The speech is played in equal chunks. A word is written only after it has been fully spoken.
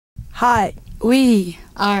Hi, we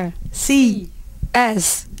are CSS,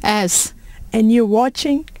 and you're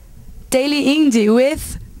watching Daily Indie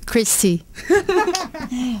with Christy.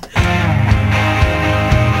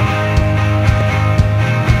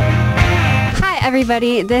 Hi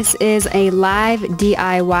everybody, this is a live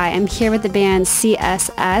DIY. I'm here with the band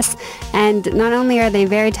CSS, and not only are they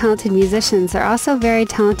very talented musicians, they're also very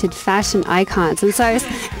talented fashion icons. And so I was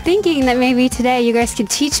thinking that maybe today you guys could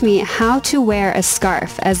teach me how to wear a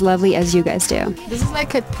scarf as lovely as you guys do. This is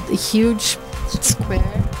like a huge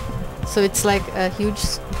square. So it's like a huge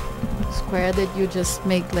square that you just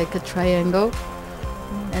make like a triangle,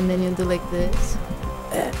 and then you do like this.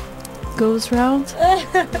 Goes round.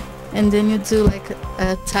 And then you do like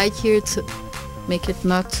a tie here to make it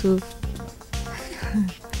not too...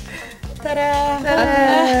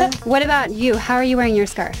 Ta-da! What about you? How are you wearing your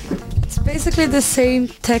scarf? It's basically the same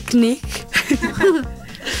technique.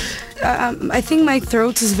 I think my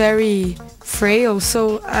throat is very frail,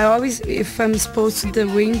 so I always, if I'm exposed to the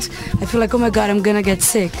wind, I feel like, oh my god, I'm gonna get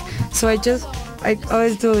sick. So I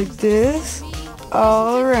always do like this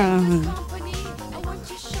all around.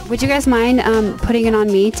 Would you guys mind putting it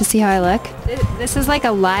on me to see how I look? This is like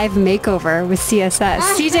a live makeover with CSS.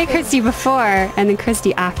 CJ Christy before and then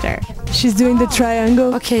Christy after. She's doing the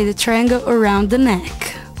triangle. Okay, the triangle around the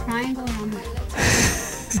neck. Triangle around the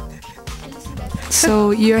neck.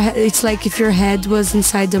 So it's like if your head was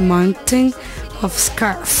inside the mountain of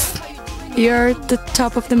scarf. You're the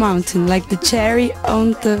top of the mountain, like the cherry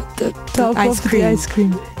on the top ice of cream. the ice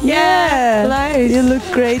cream. Yeah, Nice. You look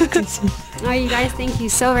great. Oh, you guys, thank you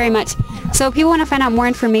so very much. So if people want to find out more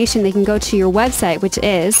information, they can go to your website, which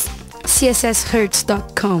is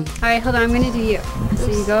CSSHurts.com. All right, hold on, I'm going to do you. So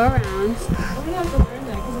you go around.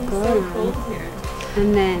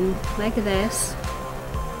 And then like this.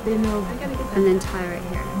 And then tie right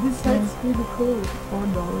here. This side's really cool.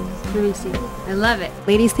 $4. Let me see. I love it.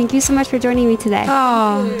 Ladies, thank you so much for joining me today.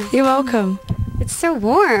 Oh, you're welcome. It's so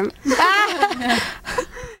warm.